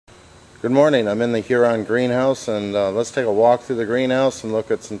Good morning. I'm in the Huron greenhouse, and let's take a walk through the greenhouse and look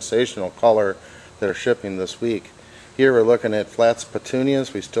at sensational color that are shipping this week. Here we're looking at flats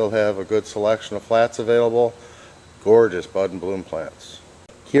petunias. We still have a good selection of flats available. Gorgeous bud and bloom plants.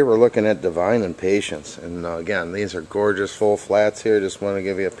 Here we're looking at Divine and Patience, and again, these are gorgeous full flats here. Just want to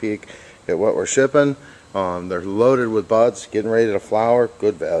give you a peek at what we're shipping. They're loaded with buds, getting ready to flower.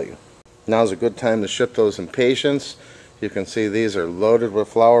 Good value. Now's a good time to ship those in Patience. You can see these are loaded with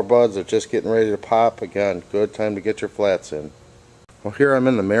flower buds. They're just getting ready to pop. Again, good time to get your flats in. Well, here I'm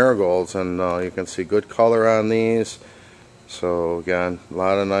in the marigolds, and you can see good color on these. So again, a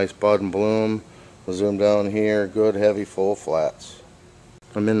lot of nice bud and bloom. We'll zoom down here. Good heavy full flats.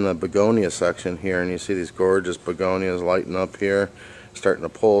 I'm in the begonia section here, and you see these gorgeous begonias lighting up here. Starting to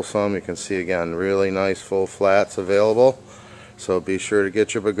pull some. You can see again really nice full flats available. So be sure to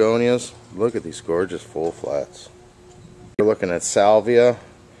get your begonias. Look at these gorgeous full flats. We're looking at salvia,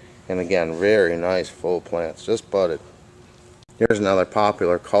 and again, very nice full plants, just budded. Here's another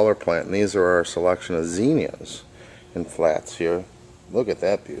popular color plant, and these are our selection of zinnias in flats here. Look at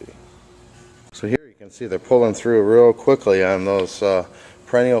that beauty. So here you can see they're pulling through real quickly on those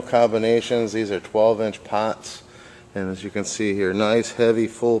perennial combinations. These are 12-inch pots, and as you can see here, nice heavy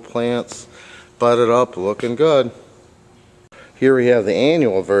full plants, budded up, looking good. Here we have the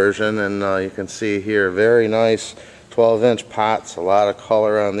annual version, and you can see here, very nice 12-inch pots, a lot of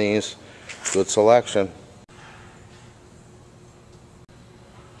color on these, good selection.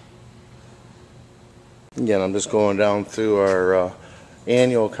 Again, I'm just going down through our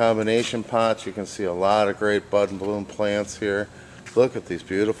annual combination pots. You can see a lot of great bud and bloom plants here. Look at these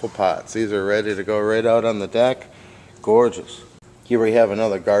beautiful pots. These are ready to go right out on the deck. Gorgeous. Here we have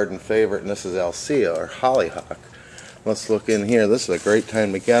another garden favorite, and this is Alcea, or hollyhock. Let's look in here. This is a great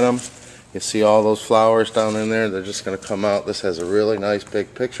time to get them. You see all those flowers down in there, they're just going to come out. This has a really nice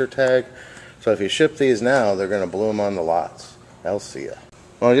big picture tag. So if you ship these now, they're going to bloom on the lots. Alcea.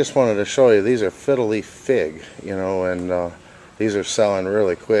 Well, I just wanted to show you, these are fiddle leaf fig, you know, and these are selling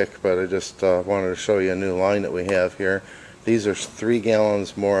really quick, but I just wanted to show you a new line that we have here. These are 3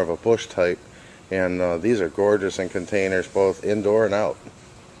 gallons more of a bush type, and these are gorgeous in containers, both indoor and out.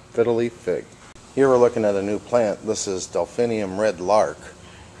 Fiddle leaf fig. Here we're looking at a new plant. This is Delphinium red lark.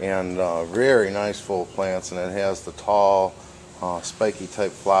 And very nice full plants, and it has the tall spiky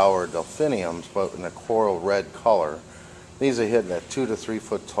type flower delphiniums, but in a coral red color. These are hitting at 2 to 3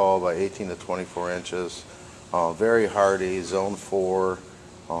 foot tall by 18 to 24 inches. Very hardy, zone 4,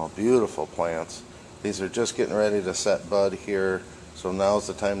 beautiful plants. These are just getting ready to set bud here, so now's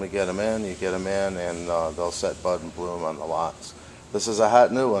the time to get them in. You get them in, and they'll set bud and bloom on the lots. This is a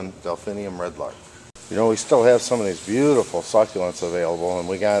hot new one, Delphinium red lark. You know, we still have some of these beautiful succulents available, and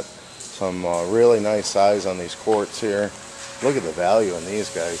we got some really nice size on these quartz here. Look at the value in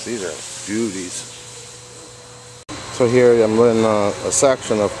these guys. These are beauties. So here I'm in a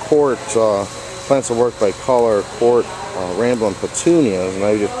section of quartz plants that work by color, quartz rambling petunias, and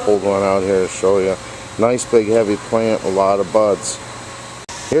I just pulled one out here to show you. Nice big heavy plant, a lot of buds.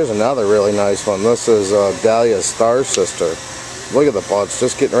 Here's another really nice one. This is Dahlia Star Sister. Look at the buds,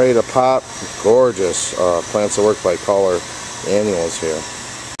 just getting ready to pop. Gorgeous plants that work by color annuals here.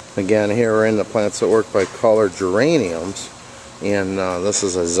 Again, here we're in the plants that work by color geraniums, and this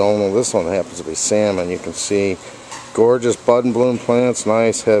is a zonal. This one happens to be salmon. You can see gorgeous bud and bloom plants,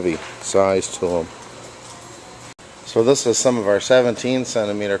 nice heavy size to them. So this is some of our 17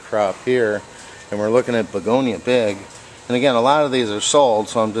 centimeter crop here, and we're looking at begonia big. And again, a lot of these are sold,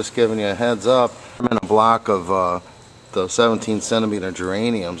 so I'm just giving you a heads up. I'm in a block of the 17 centimeter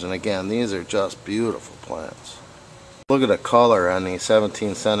geraniums, and again, these are just beautiful plants. Look at the color on these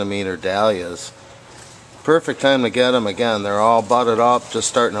 17 centimeter dahlias. Perfect time to get them. Again, they're all budded up, just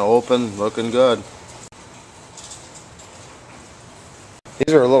starting to open, looking good.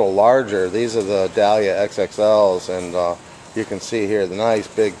 These are a little larger. These are the Dahlia XXLs, and you can see here the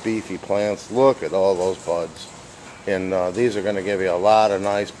nice big beefy plants. Look at all those buds, and these are going to give you a lot of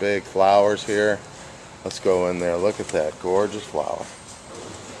nice big flowers here. Let's go in there. Look at that gorgeous flower.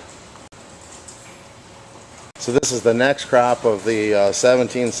 So this is the next crop of the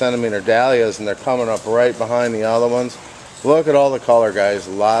 17 centimeter dahlias, and they're coming up right behind the other ones. Look at all the color, guys.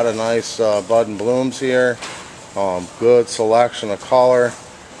 A lot of nice bud and blooms here. Good selection of color,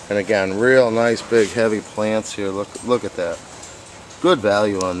 and again, real nice big heavy plants here. Look at that. Good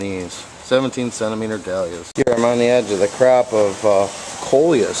value on these 17 centimeter dahlias. Here I'm on the edge of the crop of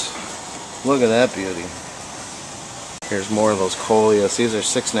coleus. Look at that beauty. Here's more of those coleus. These are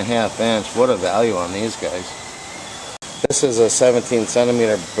 6.5 inch. What a value on these guys. This is a 17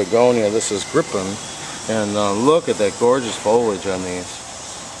 centimeter begonia. This is grippin, and look at that gorgeous foliage on these.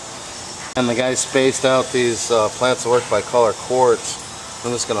 And the guy spaced out these plants that work by color quartz.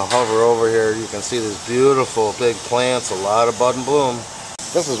 I'm just going to hover over here. You can see these beautiful big plants, a lot of bud and bloom.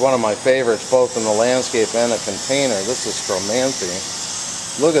 This is one of my favorites, both in the landscape and a container. This is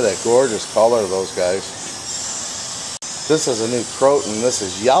Stromanthi. Look at that gorgeous color of those guys. This is a new croton. This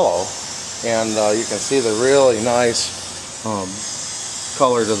is yellow, and you can see the really nice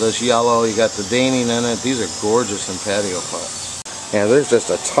color to this yellow. You got the veining in it. These are gorgeous in patio plants. And there's just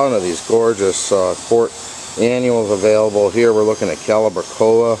a ton of these gorgeous quart annuals available. Here we're looking at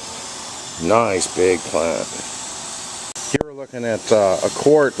Calibracoa. Nice big plant. Here we're looking at a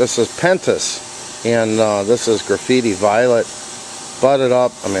quart. This is Pentas, and this is Graffiti Violet, budded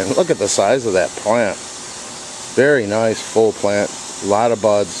up. I mean, look at the size of that plant. Very nice full plant, a lot of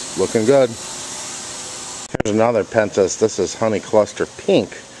buds, looking good. Here's another Pentas. This is Honey Cluster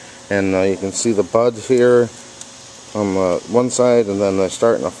Pink, and you can see the buds here on one side, and then they're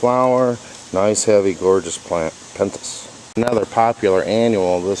starting to flower. Nice, heavy, gorgeous plant, Pentas. Another popular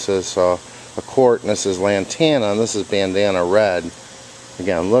annual. This is a quart, and this is Lantana, and this is Bandana Red.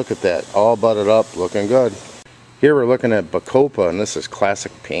 Again, look at that, all budded up, looking good. Here we're looking at Bacopa, and this is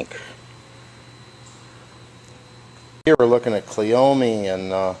Classic Pink. Here we're looking at Cleome,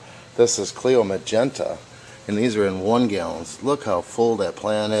 and this is Cleo Magenta, and these are in 1 gallons. Look how full that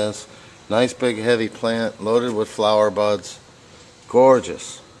plant is. Nice big heavy plant, loaded with flower buds.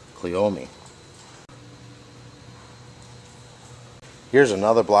 Gorgeous Cleome. Here's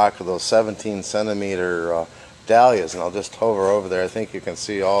another block of those 17 centimeter dahlias, and I'll just hover over there. I think you can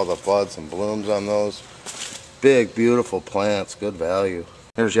see all the buds and blooms on those. Big, beautiful plants, good value.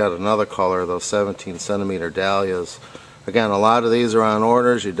 Here's yet another color of those 17 centimeter dahlias. Again, a lot of these are on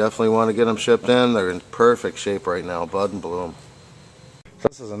orders. You definitely want to get them shipped in. They're in perfect shape right now, bud and bloom.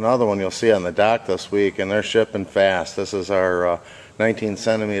 This is another one you'll see on the dock this week, and they're shipping fast. This is our 19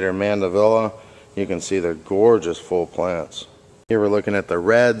 centimeter Mandevilla. You can see they're gorgeous full plants. Here we're looking at the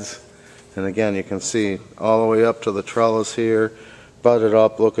reds, and again you can see all the way up to the trellis here, budded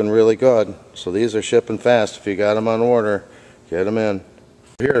up, looking really good. So these are shipping fast. If you got them on order, get them in.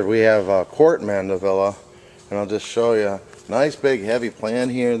 Here we have a quart Mandevilla, and I'll just show you. Nice big heavy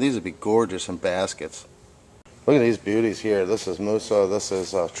plant here. These would be gorgeous in baskets. Look at these beauties here. This is Musa. This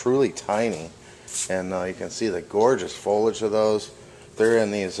is truly tiny, and you can see the gorgeous foliage of those. They're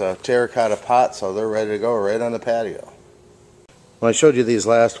in these terracotta pots, so they're ready to go right on the patio. Well, I showed you these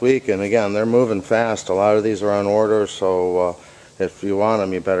last week, and again, they're moving fast. A lot of these are on order, so if you want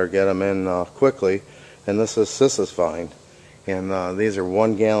them, you better get them in quickly. And this is Sissus vine, and these are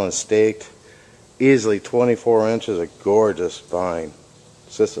 1 gallon staked, easily 24 inches, a gorgeous vine,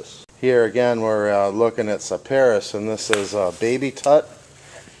 Sissus. Here again, we're looking at Cyperus, and this is Baby Tut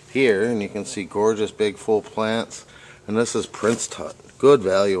here, and you can see gorgeous big full plants. And this is Prince Tut. Good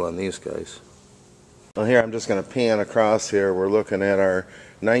value on these guys. Well, here I'm just going to pan across here. We're looking at our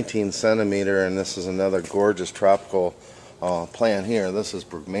 19 centimeter, and this is another gorgeous tropical plant here. This is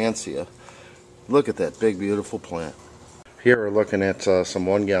Brugmansia. Look at that big, beautiful plant. Here we're looking at some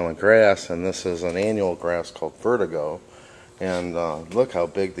 1 gallon grass, and this is an annual grass called Vertigo. And look how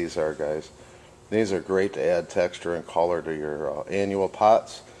big these are, guys. These are great to add texture and color to your annual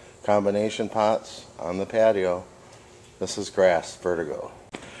pots, combination pots on the patio. This is grass, Vertigo.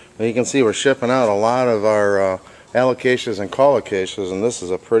 Well, you can see we're shipping out a lot of our alocasias and colocasias, and this is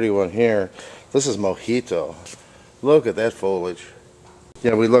a pretty one here. This is Mojito. Look at that foliage.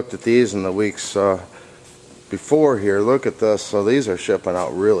 Yeah, we looked at these in the weeks before here. Look at this. So these are shipping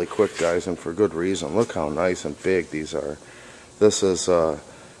out really quick, guys, and for good reason. Look how nice and big these are. This is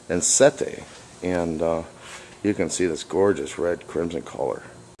Ensete, and you can see this gorgeous red crimson color.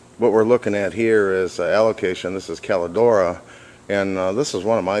 What we're looking at here is alocasia, and this is Calidora, and this is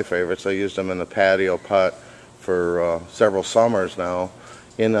one of my favorites. I used them in the patio pot for several summers now,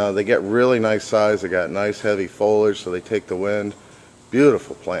 and they get really nice size. They got nice heavy foliage, so they take the wind.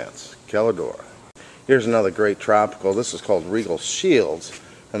 Beautiful plants, Calidora. Here's another great tropical. This is called Regal Shields,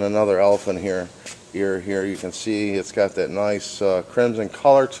 and another elephant here. Here you can see it's got that nice crimson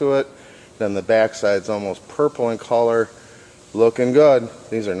color to it. Then the backside's almost purple in color. Looking good.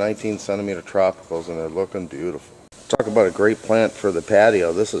 These are 19 centimeter tropicals, and they're looking beautiful. Talk about a great plant for the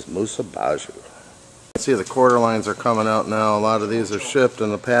patio. This is Musa Baju. You can see the quarter lines are coming out now. A lot of these are shipped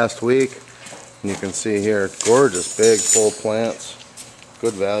in the past week. And you can see here, gorgeous big full plants.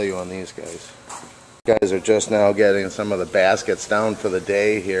 Good value on these guys. You guys are just now getting some of the baskets down for the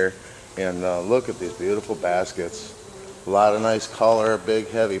day here. And look at these beautiful baskets. A lot of nice color, big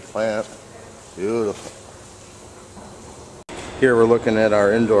heavy plant. Beautiful. Here we're looking at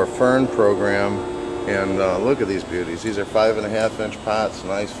our indoor fern program, And look at these beauties. These are 5.5-inch pots,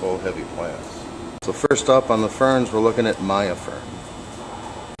 nice full heavy plants. So first up on the ferns, we're looking at Maya fern.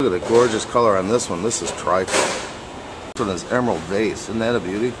 Look at the gorgeous color on this one. This is tricolor. This one is emerald vase. Isn't that a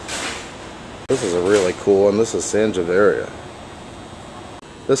beauty? This is a really cool one. This is Sangiovarius.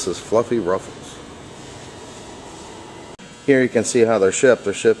 This is fluffy ruffles. Here you can see how they're shipped.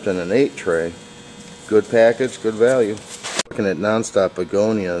 They're shipped in an 8 tray. Good package, good value. Looking at nonstop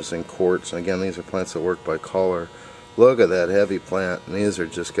begonias in quartz. And again, these are plants that work by color. Look at that heavy plant. And these are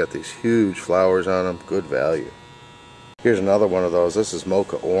just got these huge flowers on them. Good value. Here's another one of those. This is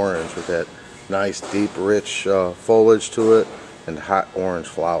mocha orange with that nice, deep, rich foliage to it and hot orange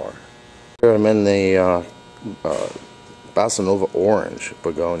flower. Here I'm in the Bossa Nova orange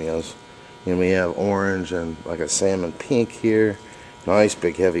begonias. And we have orange and like a salmon pink here. Nice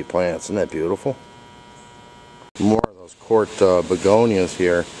big heavy plants. Isn't that beautiful? More of those quart begonias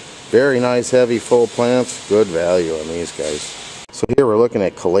here. Very nice heavy full plants. Good value on these guys. So here we're looking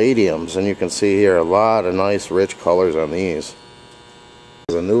at caladiums, and you can see here a lot of nice rich colors on these.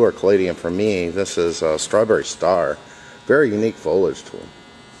 This is a newer caladium for me. This is Strawberry Star. Very unique foliage to them.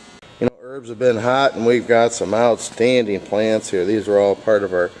 You know, herbs have been hot and we've got some outstanding plants here. These are all part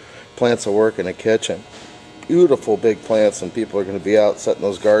of our plants that work in the kitchen. Beautiful big plants, and people are going to be out setting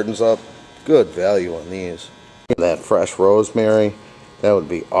those gardens up. Good value on these. That fresh rosemary, that would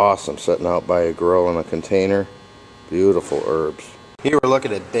be awesome setting out by a grill in a container. Beautiful herbs. Here we're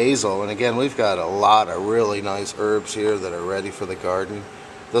looking at basil, and again we've got a lot of really nice herbs here that are ready for the garden.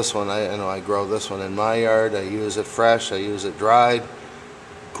 This one, I know I grow this one in my yard. I use it fresh, I use it dried.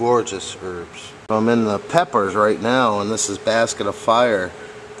 Gorgeous herbs. I'm in the peppers right now, and this is Basket of Fire.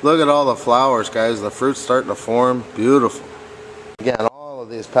 Look at all the flowers, guys. The fruit's starting to form. Beautiful. Again, all of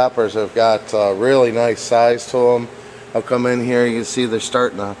these peppers have got really nice size to them. I'll come in here, you can see they're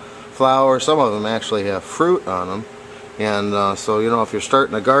starting to flower. Some of them actually have fruit on them. And so, you know, if you're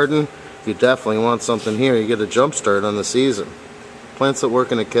starting a garden, you definitely want something here. You get a jump start on the season. Plants that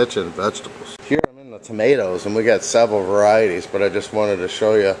work in the kitchen, vegetables. Here I'm in the tomatoes, and we got several varieties, but I just wanted to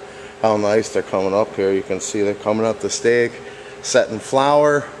show you how nice they're coming up here. You can see they're coming up the stake, setting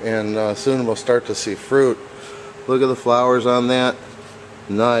flower, and soon we'll start to see fruit. Look at the flowers on that.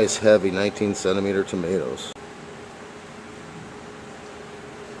 Nice, heavy 19-centimeter tomatoes.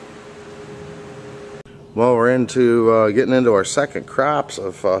 Well, we're getting into our second crops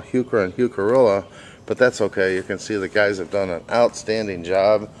of heuchera and heucherilla, but that's okay. You can see the guys have done an outstanding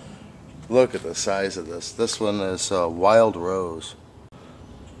job. Look at the size of this. This one is wild rose.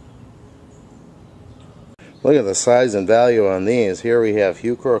 Look at the size and value on these. Here we have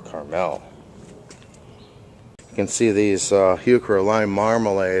heuchera carmel. You can see these heuchera lime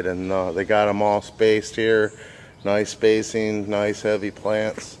marmalade, and they got them all spaced here. Nice spacing, nice heavy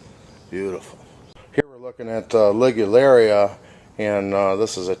plants. Beautiful. Here we're looking at ligularia, and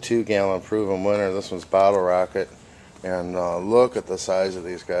this is a 2-gallon proven winner. This one's Bottle Rocket, and look at the size of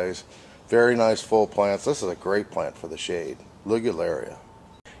these guys. Very nice full plants. This is a great plant for the shade. Ligularia.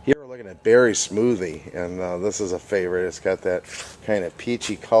 Here we're looking at Berry Smoothie, and this is a favorite. It's got that kind of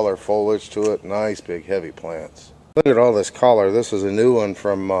peachy color foliage to it. Nice big heavy plants. Look at all this color. This is a new one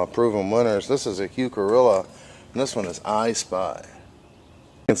from Proven Winners. This is a heucherilla, and this one is I Spy.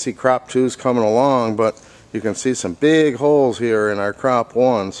 You can see crop 2's coming along, but you can see some big holes here in our crop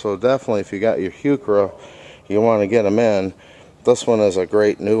 1. So definitely, if you got your heuchera, you want to get them in. This one is a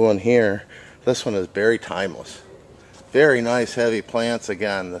great new one here. This one is Berry Timeless. Very nice heavy plants.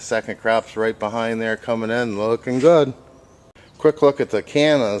 Again, the second crop's right behind there coming in, looking good. Quick look at the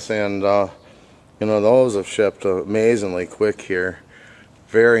cannas, and you know, those have shipped amazingly quick here.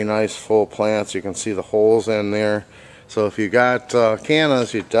 Very nice full plants. You can see the holes in there. So if you got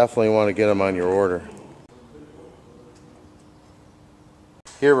cannas, you definitely want to get them on your order.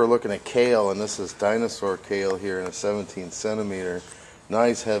 Here we're looking at kale, and this is dinosaur kale here in a 17-centimeter.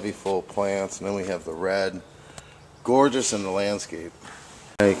 Nice heavy full plants, and then we have the red. Gorgeous in the landscape.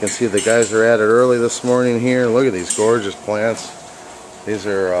 Now you can see the guys are at it early this morning here. Look at these gorgeous plants. These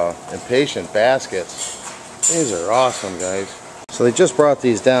are impatient baskets. These are awesome, guys. So they just brought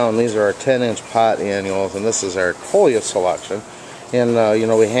these down. These are our 10-inch pot annuals, and this is our coleus selection. And you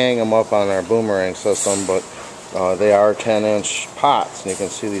know, we hang them up on our boomerang system, but they are 10-inch pots. And you can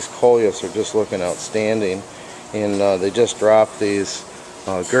see these coleus are just looking outstanding. And they just dropped these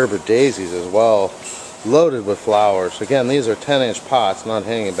Gerber daisies as well, loaded with flowers. Again, these are 10-inch pots, not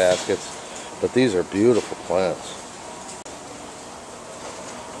hanging baskets, but these are beautiful plants.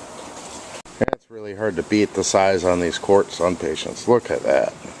 And it's really hard to beat the size on these quart sun patients. Look at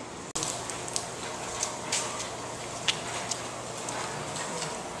that.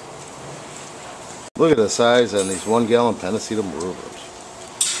 Look at the size on these 1 gallon Pennisetum movers.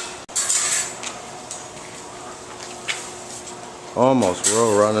 Almost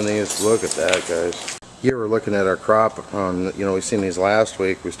row running these. Look at that, guys. Here we're looking at our crop on, we've seen these last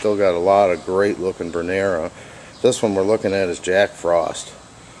week. We still got a lot of great looking Bernera. This one we're looking at is Jack Frost.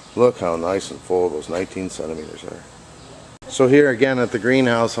 Look how nice and full those 19 centimeters are. So here again at the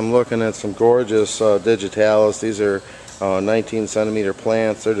greenhouse, I'm looking at some gorgeous digitalis. These are 19 centimeter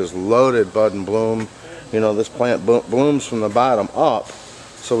plants. They're just loaded bud and bloom. This plant blooms from the bottom up,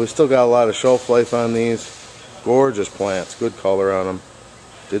 so we still got a lot of shelf life on these. Gorgeous plants, good color on them.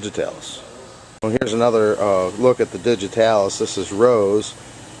 Digitalis. Well, here's another look at the digitalis. This is rose,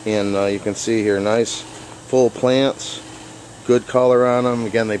 and you can see here nice full plants, good color on them.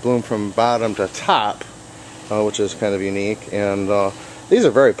 Again, they bloom from bottom to top, which is kind of unique. And these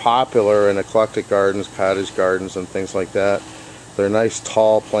are very popular in eclectic gardens, cottage gardens, and things like that. They're nice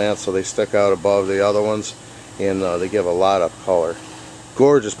tall plants, so they stick out above the other ones, and they give a lot of color.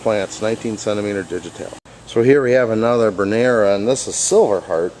 Gorgeous plants, 19 centimeter digitalis. So here we have another Bernera, and this is Silver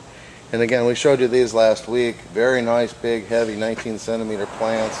Heart. And again, we showed you these last week. Very nice, big, heavy 19 centimeter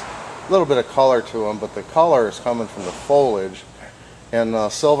plants. A little bit of color to them, but the color is coming from the foliage.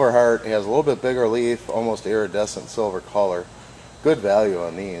 And Silver Heart has a little bit bigger leaf, almost iridescent silver color. Good value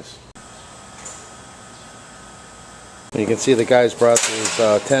on these. You can see the guys brought these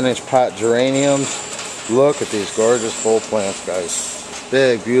 10-inch pot geraniums. Look at these gorgeous full plants, guys.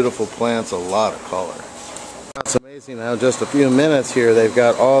 Big, beautiful plants, a lot of color. It's amazing how just a few minutes here they've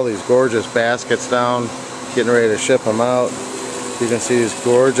got all these gorgeous baskets down, getting ready to ship them out. You can see these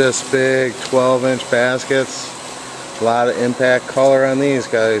gorgeous big 12-inch baskets. A lot of impact color on these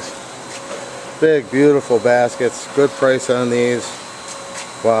guys. Big, beautiful baskets. Good price on these.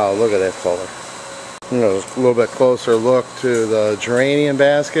 Wow, look at that color. A little bit closer look to the geranium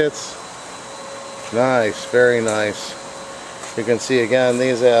baskets. Nice, very nice. You can see again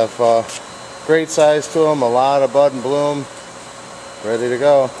these have great size to them, a lot of bud and bloom, ready to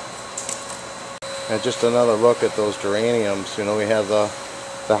go. And just another look at those geraniums. We have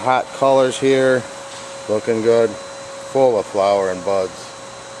the hot colors here, looking good, full of flower and buds.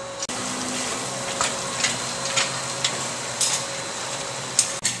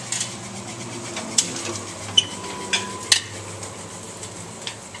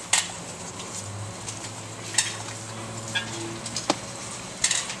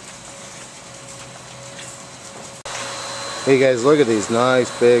 Hey guys, look at these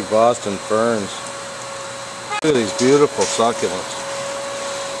nice big Boston ferns. Look at these beautiful succulents.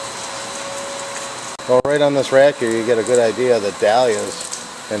 Well, right on this rack here you get a good idea of the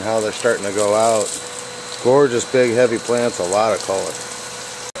dahlias and how they're starting to go out. Gorgeous big heavy plants, a lot of color.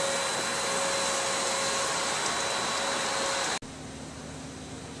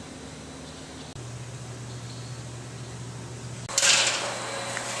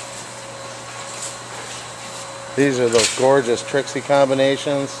 These are those gorgeous Trixie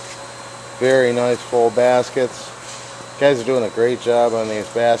combinations. Very nice full baskets. Guys are doing a great job on these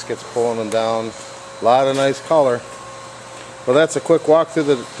baskets, pulling them down. A lot of nice color. Well, that's a quick walk through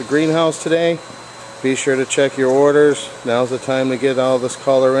the greenhouse today. Be sure to check your orders. Now's the time to get all this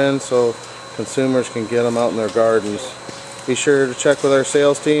color in so consumers can get them out in their gardens. Be sure to check with our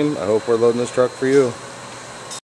sales team. I hope we're loading this truck for you.